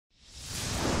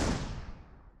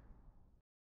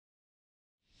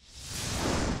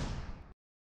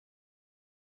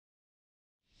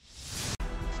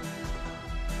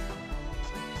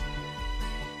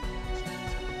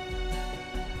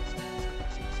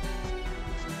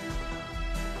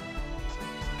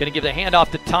Going to give the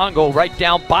handoff to Tongo right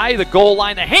down by the goal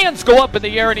line. The hands go up in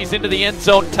the air and he's into the end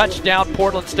zone. Touchdown,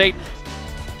 Portland State.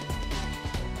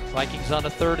 Vikings on a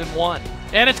 3rd and 1.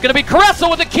 And it's going to be Caressa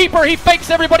with the keeper. He fakes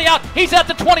everybody out. He's at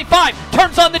the 25.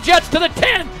 Turns on the Jets to the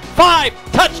 10.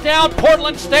 5. Touchdown,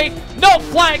 Portland State. No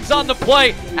flags on the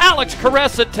play. Alex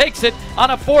Caressa takes it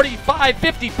on a 45,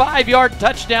 55-yard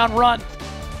touchdown run.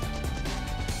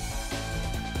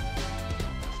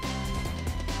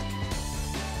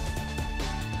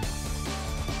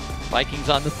 Vikings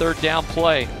on the 3rd down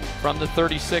play. From the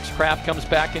 36, Kraft comes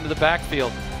back into the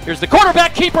backfield. Here's the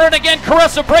quarterback keeper, and again,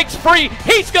 Caressa breaks free.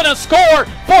 He's going to score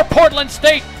for Portland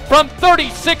State from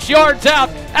 36 yards out.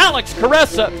 Alex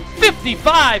Caressa,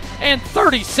 55 and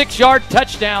 36-yard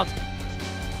touchdowns.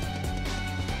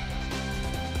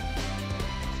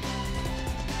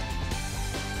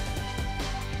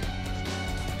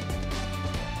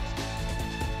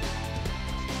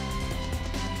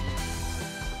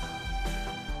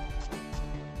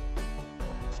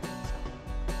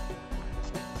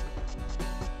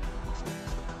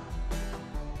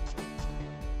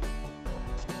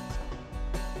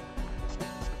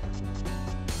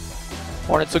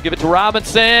 Hornets will give it to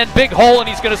Robinson. Big hole, and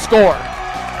he's going to score.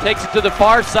 Takes it to the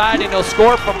far side, and he'll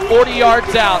score from 40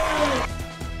 yards out.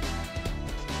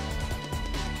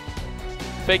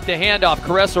 Fake the handoff.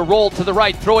 Caressa rolled to the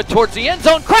right. Throw it towards the end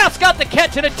zone. Kraft's got the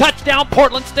catch and a touchdown.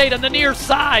 Portland State on the near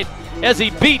side as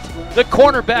he beat the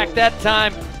cornerback that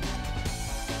time.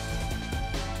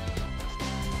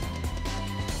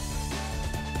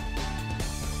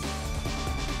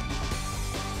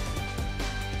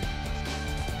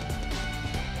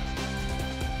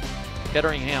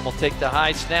 Ketteringham will take the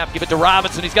high snap, give it to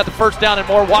Robinson. He's got the first down and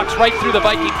more, walks right through the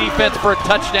Viking defense for a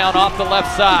touchdown off the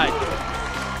left side.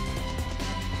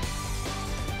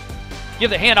 Give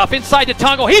the handoff inside to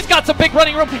Tongo. He's got some big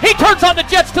running room. He turns on the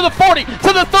Jets to the 40,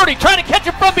 to the 30, trying to catch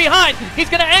him from behind. He's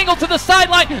going to angle to the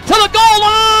sideline, to the goal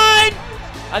line!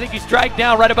 I think he's dragged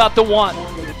down right about the 1.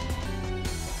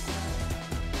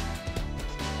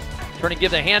 Trying to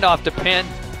give the handoff to Penn.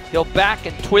 He'll back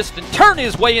and twist and turn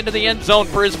his way into the end zone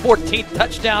for his 14th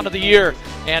touchdown of the year.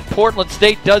 And Portland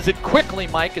State does it quickly,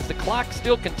 Mike, as the clock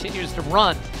still continues to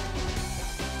run.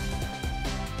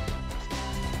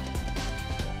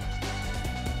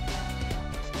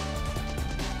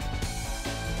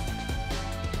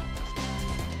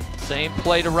 Same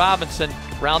play to Robinson.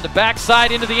 Round the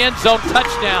backside into the end zone,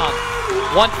 touchdown.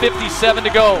 1:57 to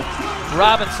go.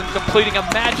 Robinson completing a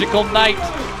magical night.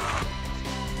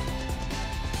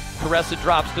 Caressa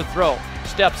drops to throw,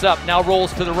 steps up, now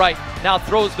rolls to the right, now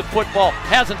throws the football,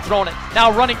 hasn't thrown it,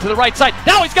 now running to the right side,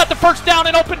 now he's got the first down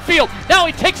in open field, now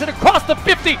he takes it across the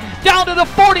 50, down to the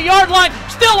 40-yard line,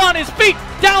 still on his feet,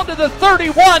 down to the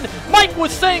 31. Mike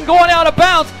was saying going out of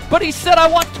bounds, but he said, I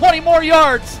want 20 more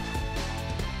yards.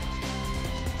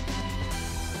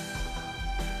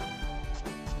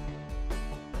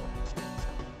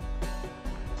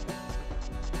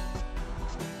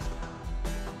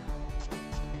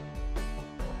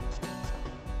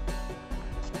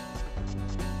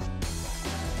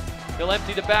 He'll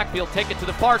empty the backfield, take it to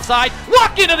the far side,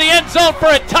 walk into the end zone for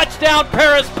a touchdown,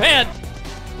 Paris Penn.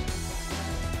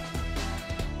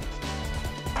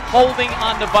 Holding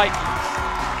on the Vikings.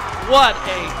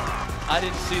 I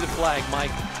didn't see the flag, Mike.